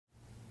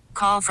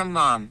Call from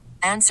mom.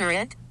 Answer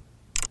it.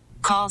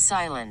 Call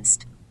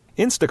silenced.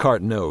 Instacart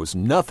knows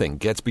nothing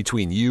gets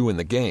between you and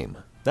the game.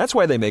 That's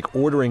why they make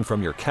ordering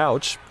from your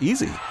couch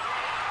easy.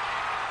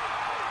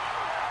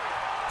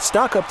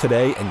 Stock up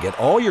today and get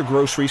all your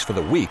groceries for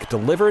the week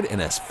delivered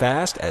in as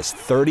fast as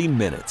 30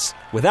 minutes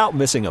without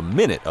missing a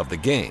minute of the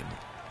game.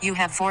 You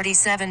have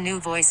 47 new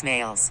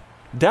voicemails.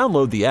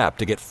 Download the app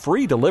to get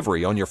free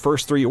delivery on your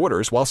first 3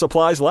 orders while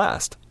supplies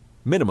last.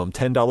 Minimum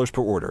 $10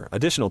 per order.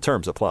 Additional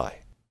terms apply.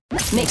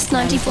 Mix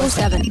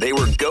 94.7. They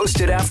were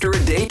ghosted after a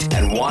date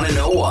and want to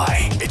know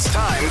why. It's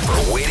time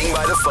for Waiting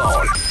by the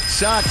Phone.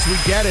 Sucks. We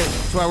get it.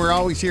 That's why we're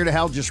always here to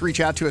help. Just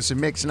reach out to us at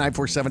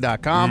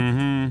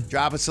mix947.com.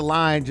 Drop us a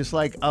line just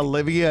like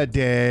Olivia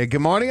did. Good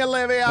morning,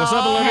 Olivia. What's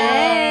up, Olivia?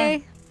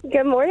 Hey.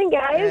 Good morning,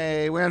 guys.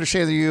 Hey, we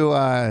understand that you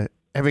have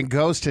been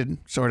ghosted,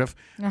 sort of,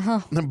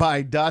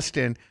 by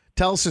Dustin.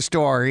 Tell us a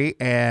story,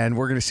 and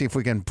we're going to see if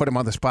we can put him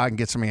on the spot and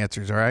get some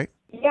answers, all right?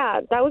 Yeah,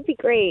 that would be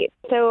great.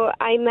 So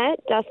I met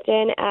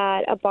Dustin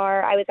at a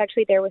bar. I was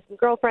actually there with some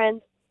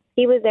girlfriends.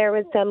 He was there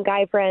with some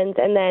guy friends,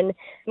 and then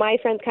my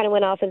friends kind of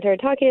went off and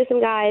started talking to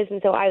some guys,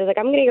 and so I was like,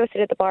 I'm going to go sit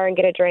at the bar and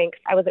get a drink.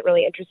 I wasn't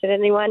really interested in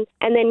anyone.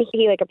 And then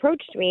he,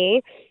 approached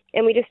me,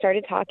 and we just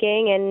started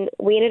talking, and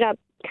we ended up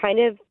kind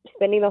of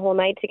spending the whole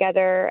night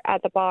together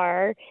at the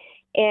bar.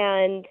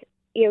 And,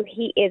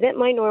 he isn't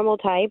my normal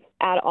type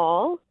at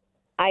all.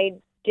 I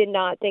did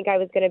not think I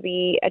was going to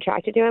be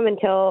attracted to him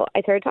until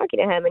I started talking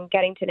to him and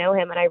getting to know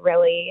him, and I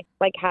really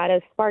had a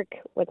spark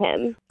with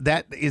him.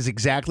 That is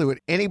exactly what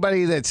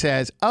anybody that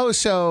says, oh,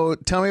 so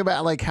tell me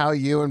about how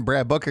you and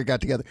Brad Booker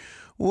got together.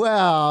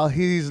 Well,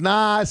 he's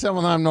not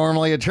someone I'm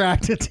normally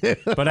attracted to.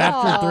 But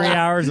after 3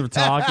 hours of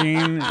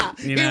talking,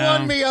 he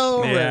won me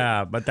over.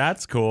 Yeah, but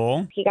that's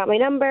cool. He got my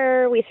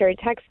number. We started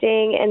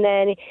texting, and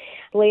then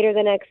later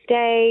the next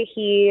day,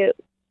 he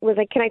was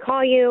like, can I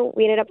call you?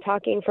 We ended up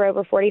talking for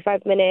over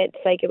 45 minutes.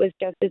 It was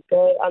just as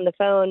good on the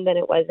phone than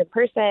it was in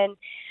person.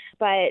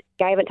 But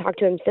I haven't talked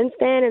to him since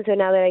then. And so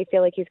now that I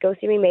feel like he's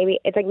ghosting me, maybe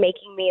it's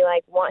making me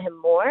want him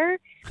more.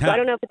 So I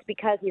don't know if it's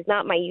because he's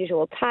not my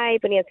usual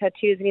type and he has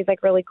tattoos and he's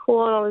really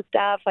cool and all this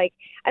stuff. I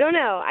don't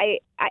know.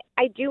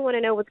 I do want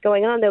to know what's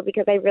going on though,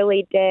 because I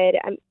really did.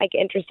 I'm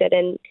interested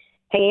in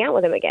hanging out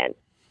with him again.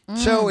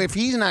 So if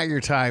he's not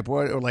your type,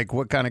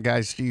 what kind of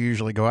guys do you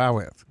usually go out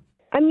with?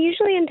 I'm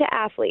usually into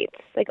athletes,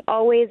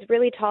 always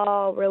really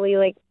tall,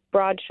 really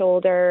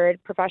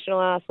broad-shouldered, professional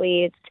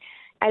athletes.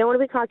 I don't want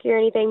to be cocky or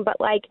anything, but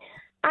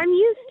I'm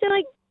used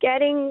to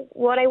getting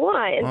what I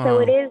want. And so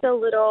it is a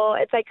little,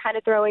 it's kind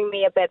of throwing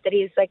me a bit that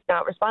he's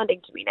not responding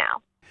to me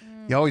now.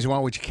 You always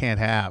want what you can't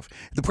have.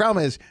 The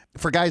problem is,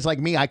 for guys like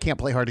me, I can't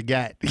play hard to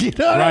get. You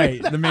know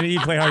right. The minute you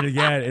play hard to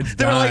get, it's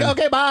They're done.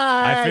 okay,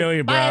 bye. I feel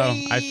you, bro.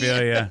 Bye. I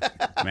feel you.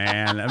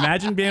 Man,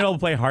 imagine being able to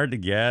play hard to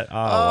get. Oh,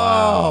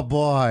 wow. wow.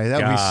 Boy.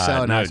 That would be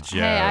so no nice.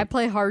 joke. Hey, I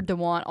play hard to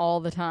want all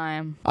the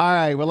time. All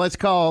right. Well, let's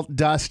call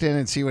Dustin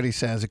and see what he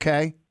says,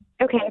 okay?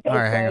 Okay. Thanks, All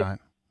right, hang guys. on.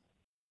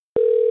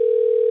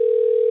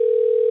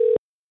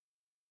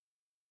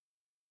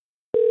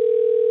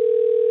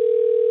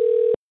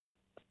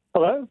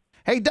 Hello?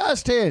 Hey,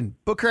 Dustin,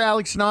 Booker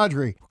Alex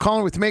Naudry,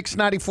 calling with Mix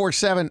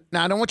 94.7.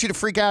 Now, I don't want you to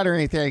freak out or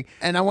anything,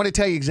 and I want to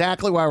tell you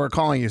exactly why we're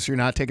calling you so you're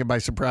not taken by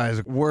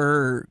surprise.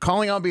 We're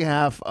calling on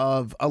behalf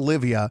of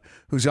Olivia,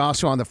 who's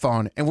also on the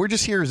phone, and we're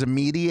just here as a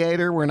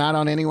mediator. We're not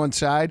on anyone's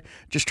side,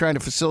 just trying to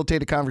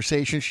facilitate a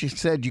conversation. She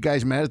said you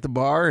guys met at the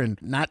bar, and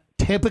not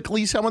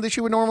typically someone that she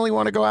would normally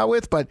want to go out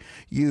with, but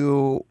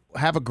you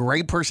have a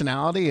great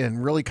personality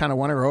and really kind of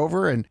won her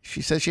over. And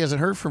she says she hasn't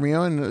heard from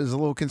you and is a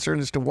little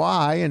concerned as to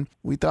why. And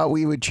we thought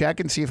we would check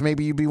and see if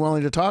maybe you'd be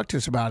willing to talk to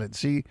us about it,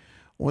 see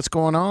what's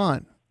going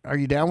on. Are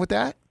you down with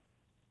that?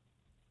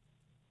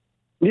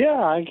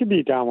 Yeah, I could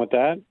be down with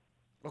that.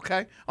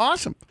 Okay,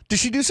 awesome. Did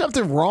she do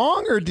something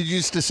wrong, or did you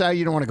just decide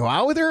you don't want to go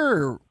out with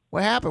her, or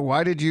what happened?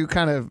 Why did you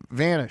kind of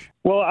vanish?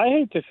 Well, I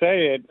hate to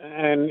say it,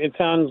 and it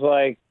sounds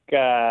like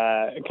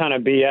kind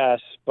of BS,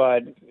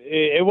 but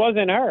it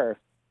wasn't her.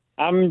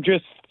 I'm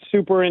just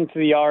super into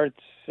the arts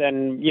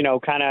and,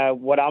 kind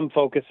of what I'm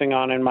focusing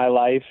on in my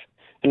life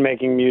and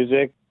making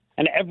music.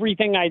 And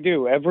everything I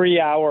do, every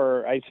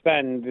hour I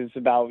spend is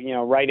about,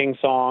 writing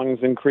songs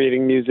and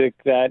creating music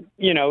that,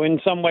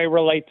 in some way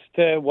relates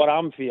to what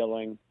I'm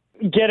feeling.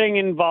 Getting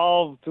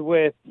involved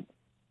with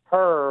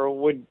her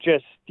would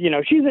just,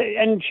 she's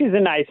a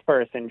nice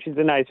person. She's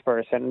a nice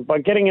person.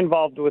 But getting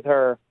involved with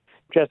her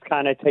just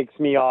kind of takes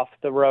me off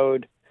the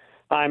road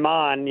I'm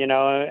on,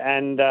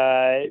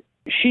 and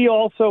she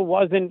also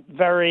wasn't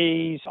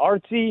very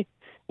artsy,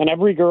 and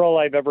every girl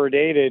I've ever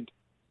dated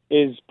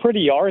is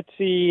pretty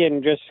artsy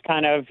and just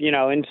kind of,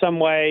 in some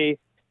way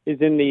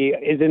is in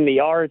the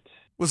arts.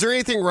 Was there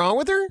anything wrong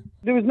with her?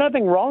 There was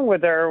nothing wrong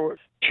with her.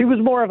 She was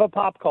more of a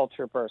pop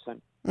culture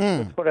person.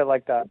 Let's put it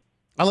like that.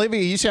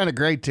 Olivia, you sounded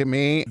great to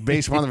me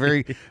based upon the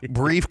very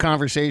brief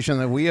conversation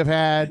that we have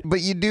had. But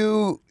you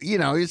do,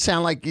 you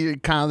sound like you're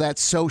kind of that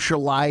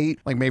socialite,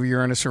 like maybe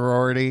you're in a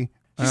sorority.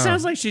 She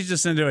sounds like she's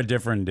just into a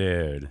different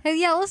dude. Hey,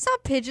 yeah, let's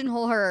not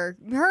pigeonhole her.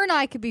 Her and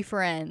I could be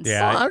friends.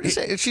 Yeah. Well, I'm just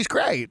saying, she's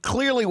great.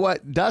 Clearly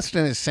what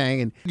Dustin is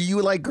saying. Do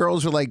you like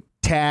girls with like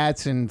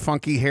tats and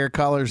funky hair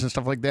colors and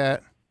stuff like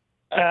that?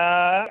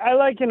 I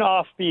like an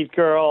offbeat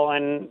girl,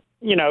 and,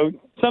 you know,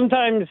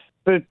 sometimes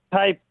the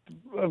type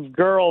of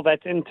girl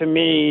that's into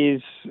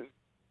me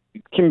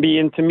can be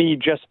into me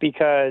just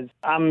because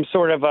I'm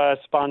sort of a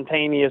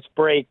spontaneous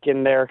break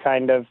in their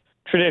kind of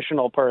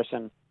traditional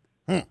person.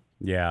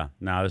 Yeah.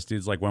 No, this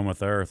dude's like one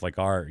with Earth, like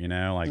art, you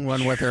know? Like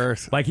One with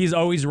Earth. Like he's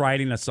always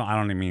writing a song. I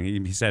don't even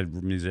mean, he said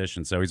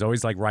musician, so he's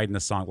always like writing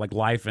a song. Like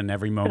life in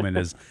every moment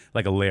is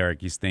like a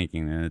lyric he's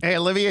thinking. And Hey,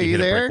 Olivia, you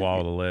hit a there? brick wall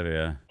with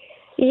Olivia.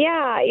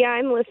 Yeah,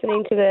 I'm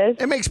listening to this.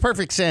 It makes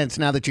perfect sense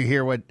now that you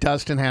hear what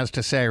Dustin has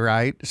to say,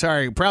 right?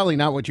 Sorry, probably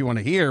not what you want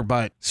to hear,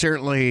 but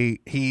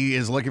certainly he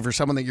is looking for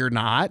someone that you're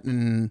not,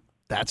 and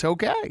that's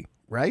okay,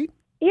 right?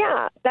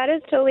 Yeah, that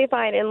is totally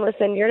fine. And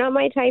listen, you're not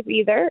my type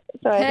either,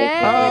 so I think we Hey.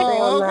 can agree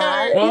on Oh,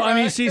 that. okay. Well, I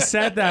mean, she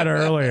said that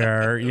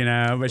earlier, you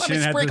know, but Let she me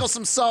didn't have sprinkle to.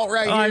 some salt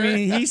right Oh, I here.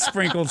 mean, he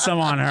sprinkled some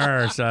on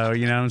her, so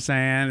you know what I'm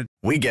saying?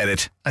 We get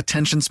it.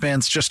 Attention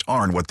spans just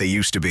aren't what they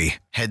used to be.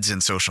 Heads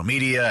in social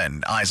media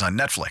and eyes on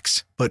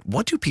Netflix. But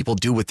what do people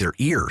do with their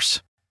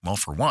ears? Well,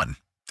 for one,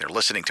 they're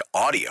listening to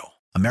audio.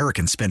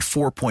 Americans spend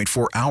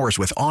 4.4 hours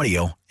with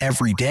audio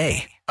every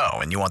day. Oh,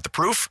 and you want the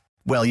proof?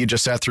 Well, you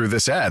just sat through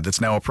this ad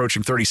that's now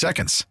approaching 30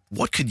 seconds.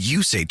 What could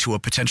you say to a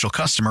potential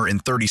customer in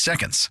 30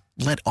 seconds?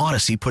 Let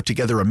Odyssey put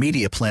together a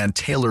media plan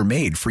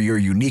tailor-made for your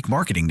unique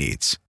marketing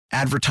needs.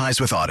 Advertise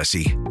with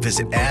Odyssey.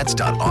 Visit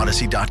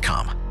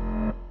ads.odyssey.com.